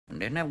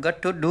then I've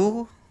got to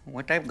do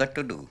what I've got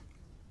to do.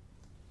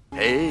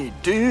 Hey,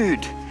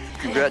 dude.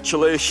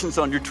 Congratulations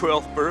on your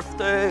 12th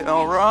birthday.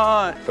 All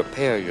right.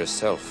 Prepare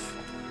yourself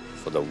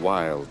for the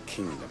wild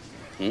kingdom.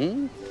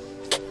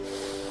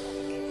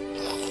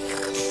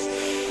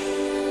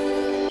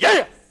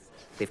 Yeah!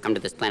 We've come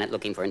to this planet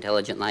looking for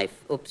intelligent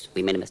life. Oops,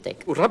 we made a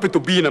mistake. We're happy to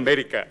be in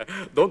America.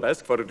 Don't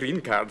ask for a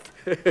green card.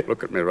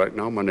 Look at me right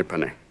now,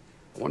 Moneypenny.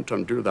 I want to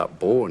undo that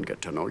bow and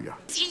get to know you.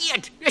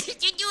 Idiot!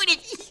 You're doing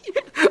it!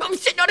 I'm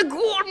sitting on a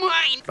gold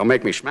mine! Don't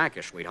make me smack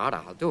you, sweetheart.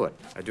 I'll do it.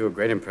 I do a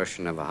great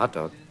impression of a hot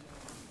dog.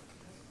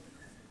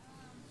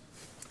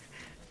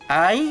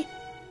 I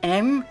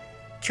am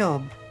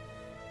Job.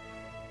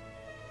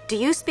 Do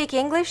you speak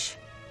English?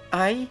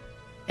 I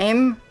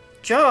am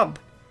Job.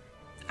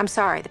 I'm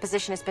sorry, the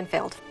position has been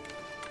filled.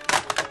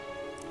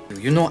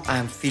 You know,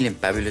 I'm feeling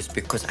fabulous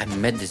because I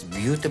met this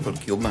beautiful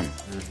Cuban.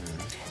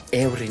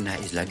 Every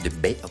night is like the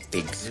Bay of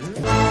Pigs.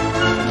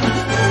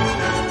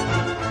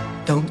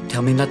 Don't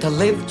tell me not to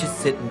live, just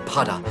sit and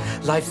putter.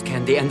 Life's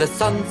candy and the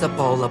sun's a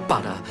ball of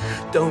butter.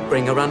 Don't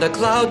bring around a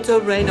cloud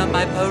to rain on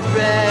my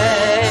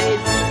parade.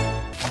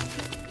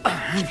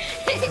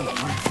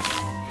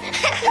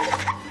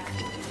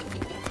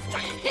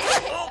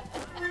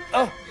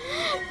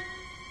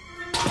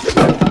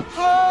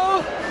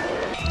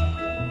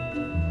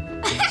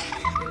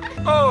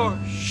 Oh,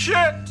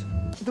 shit!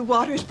 The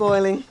water's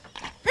boiling.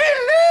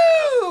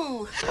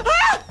 Hello!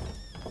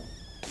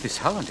 This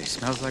holiday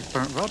smells like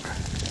burnt rubber.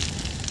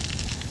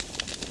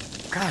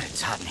 God,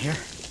 it's hot in here.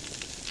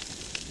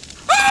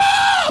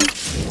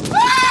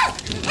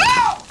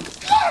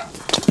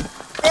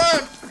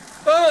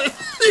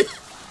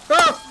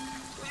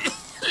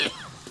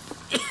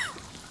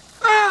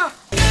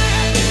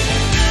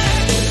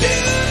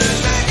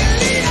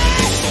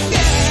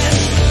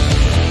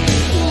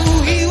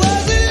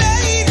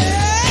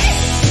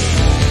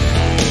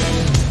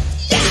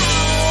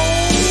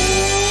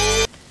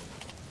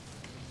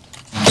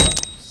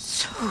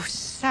 So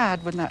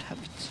sad when that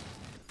happens.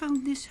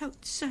 Found this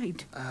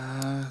outside.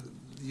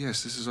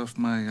 Yes, this is off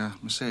my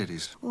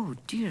Mercedes. Oh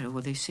dear,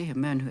 well they say a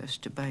man who has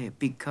to buy a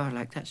big car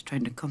like that's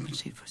trying to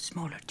compensate for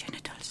smaller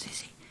genitals,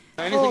 is he?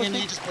 Anything you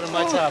need, just put in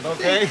my tab,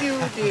 okay?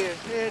 Thank you,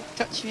 dear.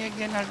 Touch me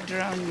again, I'll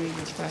drown you,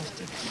 you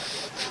bastard.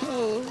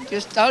 Oh,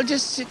 I'll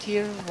just sit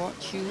here and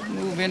watch you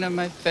move in on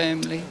my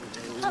family.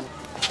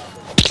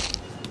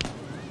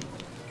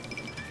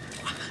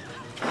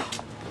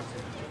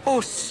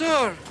 Oh,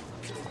 sir,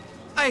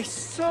 I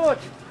saw it.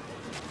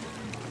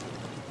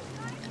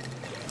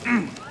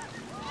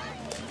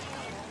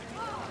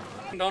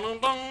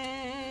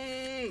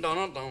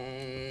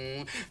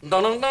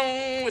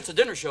 It's a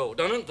dinner show.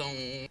 Bum,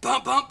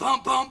 bum,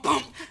 bum, bum,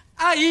 bum.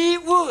 I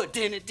eat wood.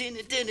 Dinner,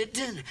 dinner, dinner,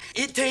 dinner.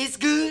 It tastes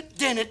good.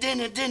 Dinner,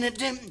 dinner, dinner,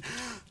 dinner.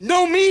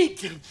 No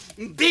meat.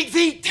 Big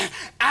feet.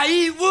 I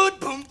eat wood.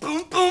 Boom,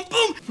 boom, boom,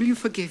 boom. Will you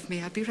forgive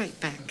me? I'll be right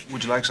back.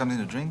 Would you like something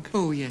to drink?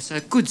 Oh, yes,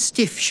 a good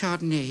stiff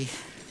Chardonnay.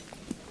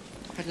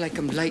 I'd like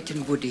 'em light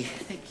and woody.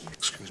 Thank you.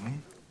 Excuse me?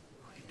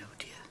 Oh, no,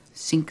 dear.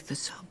 Sink the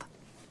sub.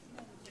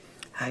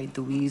 Hide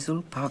the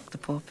weasel, park the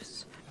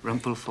porpoise,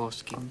 rumple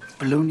foreskin,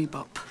 baloney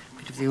bop.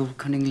 Bit of the old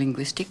cunning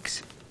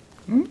linguistics.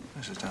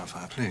 Mrs.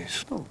 Doubtfire,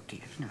 please. Oh,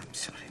 dear. No, I'm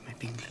sorry. I'm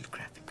being a little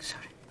graphic.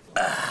 Sorry.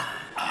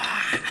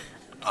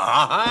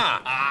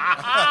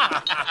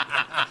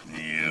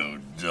 You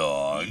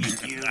dog. You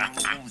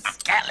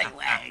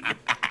scallywag.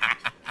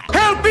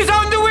 Help is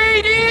on the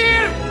way,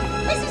 dear!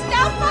 Mrs.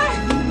 Doubtfire!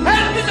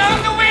 Help is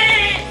on the way!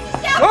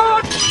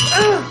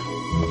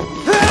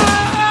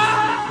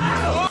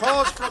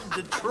 Calls from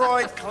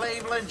Detroit,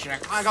 Cleveland,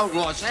 Chicago,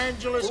 Los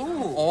Angeles,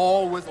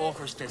 all with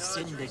offers to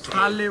syndicate.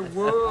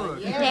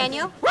 Hollywood.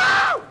 Daniel?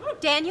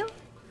 Daniel?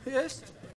 Yes?